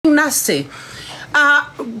nasty.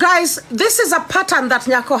 Guys, this is a pattern that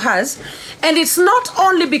Nyako has, and it's not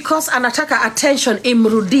only because anataka attention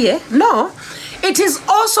imrudie. No, it is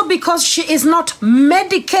also because she is not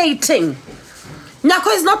medicating.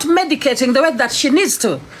 Nyako is not medicating the way that she needs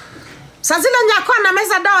to. Sazile Nyako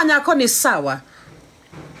anameza dawa, Nyako ni sawa.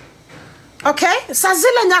 Okay?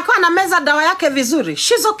 Sazile Nyako anameza dawa yake vizuri.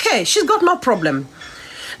 She's okay. She's got no problem.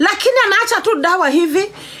 Lakini anaacha tu dawa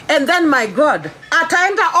hivi, and then my God,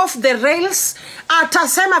 ataenda off the rails,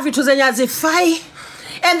 atasema vitu zenye hazifai,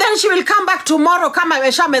 and then she will come back tomorrow kama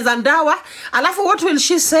ameshameza dawa. Alafu what will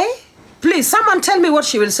she say? Please, someone tell me what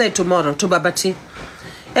she will say tomorrow to Babati.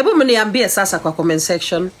 Hebu mniambie sasa kwa comment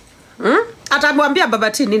section. Atamwambia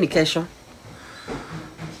Babati nini kesho?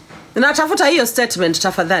 Natafuta hiyo statement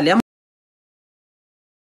tafadhali.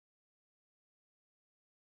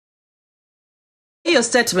 Your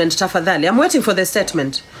statement, tafadhali. I'm waiting for the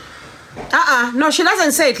statement. No, she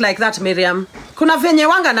doesn't say it like that, Miriam. Kuna venye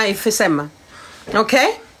wanga na ifisema.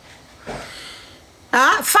 Okay?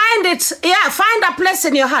 Find it. Yeah, find a place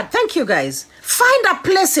in your heart. Thank you, guys. Find a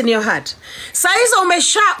place in your heart. Saizo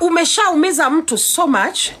umesha umiza mtu so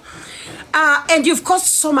much. And you've caused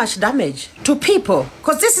so much damage to people.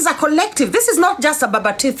 Because this is a collective. This is not just a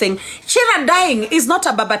Babati thing. Chira dying is not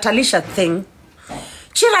a Babatalisha thing.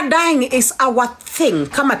 Chira dying is our thing,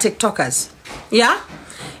 kama TikTokers. Yeah?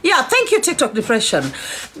 Yeah, thank you, TikTok depression.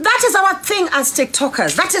 That is our thing as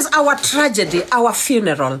TikTokers. That is our tragedy, our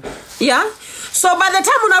funeral. Yeah? So by the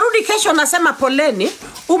time unarudi kesho nasema poleni,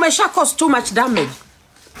 umesha cause too much damage.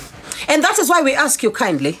 And that is why we ask you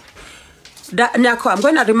kindly, Nyako, I'm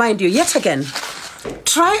going to remind you yet again,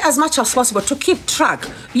 try as much as possible to keep track.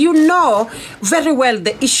 You know very well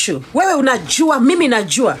the issue. Wewe unajua, mimi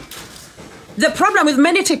najua. The problem with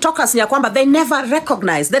many TikTokers ni kwamba they never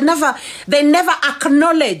recognize, they never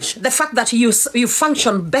acknowledge the fact that you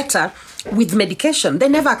function better with medication. They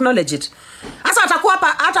never acknowledge it. Asa atakuwa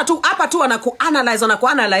hapa tu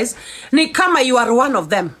wanakuanalyze ni kama you are one of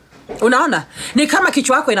them. Unaona? Ni kama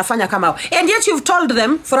kichwa yako inafanya kama. And yet you've told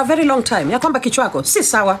them for a very long time ya kwamba kichwa yako si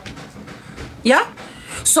sawa. Yeah?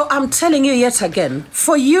 So I'm telling you yet again,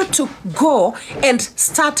 for you to go and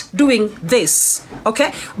start doing this,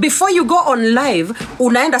 okay? Before you go on live,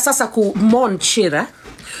 unaenda sasa ku mourn Chira.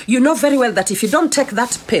 You know very well that if you don't take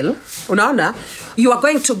that pill, unaona, you are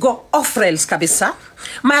going to go off rails kabisa.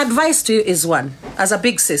 My advice to you is one, as a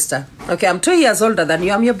big sister, okay? I'm 2 years older than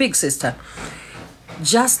you, I'm your big sister.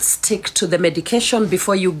 Just stick to the medication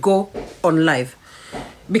before you go on live.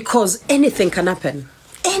 Because anything can happen.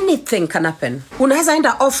 Anything can happen. Unaweza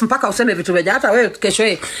enda off mpaka useme vitu vya hata wewe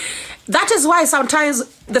kesho. That is why sometimes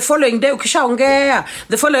the following day ukishaongea,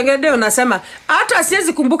 the following day unasema hata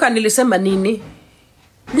siwezi kumbuka nilisema nini.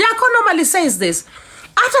 Nyako normally says this.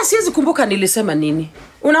 Hata siwezi kumbuka nilisema nini.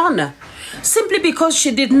 Unaona? Simply because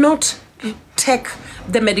she did not take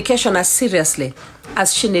the medication as seriously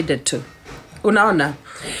as she needed to. Unaona?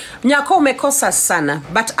 Nyako umekosa sana,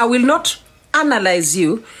 but I will not analyze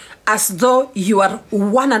you as though you are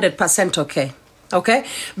 100% okay. Okay?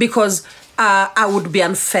 Because I would be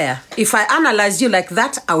unfair. If I analyze you like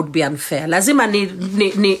that, I would be unfair. Lazima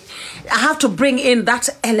I have to bring in that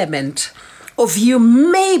element of you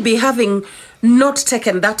maybe having not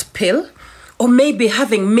taken that pill, or maybe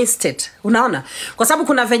having missed it. Unaona? Kwa sababu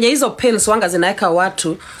kuna venye hizo pills wanga zinaeka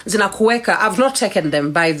watu, zinakuweka. I've not taken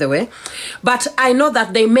them, by the way. But I know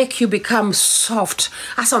that they make you become soft.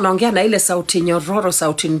 Asa unaongea na ile sauti nyororo,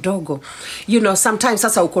 sauti ndogo. You know, sometimes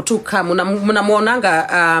sasa uko tu kama,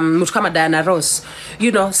 munamuonanga mtu kama Diana Ross.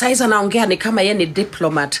 You know, saiza naongea ni kama yeye ni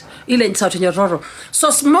diplomat. Ile sauti nyororo.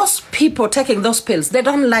 So most people taking those pills, they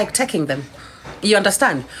don't like taking them. You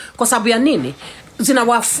understand? Kwa sababu ya nini?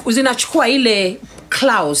 Zinachukua ile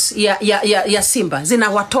clause ya Simba.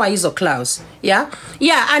 Zinawatoa hizo clause. Yeah?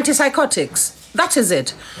 Yeah, antipsychotics. That is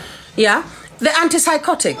it. Yeah? The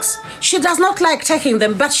antipsychotics. She does not like taking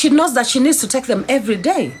them, but she knows that she needs to take them every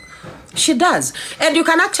day. She does. And you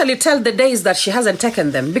can actually tell the days that she hasn't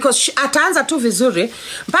taken them. Because ataanza tu vizuri.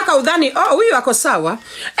 Mpaka udhani, oh, huyu ako sawa.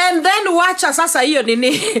 And then wacha sasa hiyo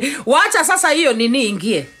nini. Wacha sasa hiyo nini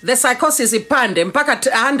ingie. The psychosis ipande. Mpaka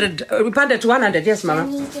 100. Ipande to 100. Yes,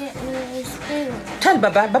 mama. Tell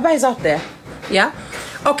Baba. Baba is out there. Yeah?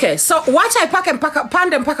 Okay, so wacha ipake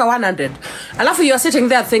pande mpaka 100. Alafu you are sitting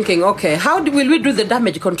there thinking, okay, how will we do the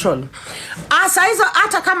damage control? Asa hizo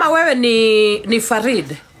hata kama wewe ni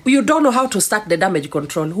Farid. You don't know how to start the damage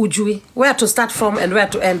control. Hujui. Where to start from and where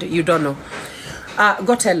to end, you don't know.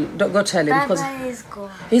 Go tell him. Baba is gone.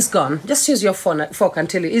 He's gone. Just use your fork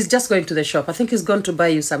until he's just going to the shop. I think he's going to buy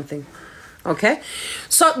you something. Okay,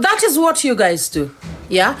 so that is what you guys do.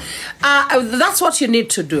 Yeah, that's what you need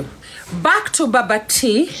to do. Back to Baba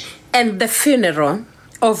T and the funeral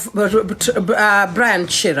of Brian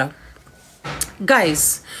Chira.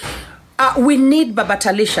 Guys, we need Baba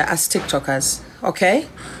Talisha as TikTokers. Okay,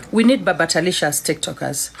 we need Baba Talisha as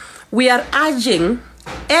TikTokers. We are urging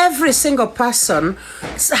every single person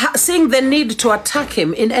seeing the need to attack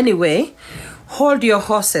him in any way, hold your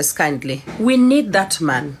horses kindly. We need that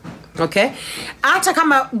man. Okay, Ata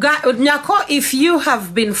kama Nyako, if you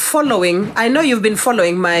have been following, I know you've been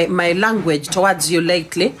following my language towards you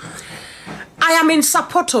lately. I am in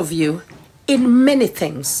support of you in many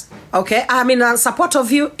things. Okay, I am in support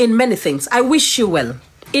of you in many things. I wish you well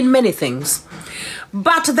in many things,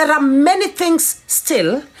 but there are many things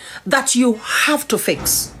still that you have to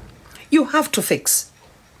fix. You have to fix.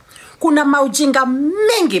 Kuna maujinga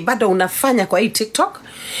mengi bado unafanya kwa hii TikTok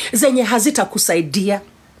zenye hazita kusaidia,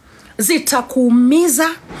 zitakuumiza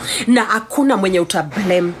na hakuna mwenye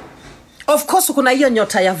utablame. Of course kuna hiyo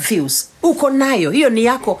nyota ya views, uko nayo, hiyo ni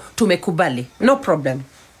yako, tumekubali, no problem.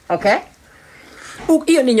 Okay,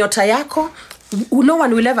 hiyo ni nyota yako, no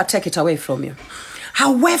one will ever take it away from you.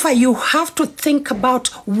 However, you have to think about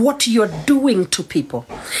what you're doing to people,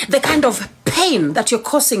 the kind of pain that you're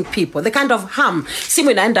causing people, the kind of harm.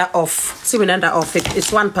 Simu inaenda off.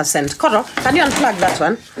 It's 1%. Koro, can you unplug that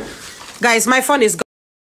one? Guys, my phone is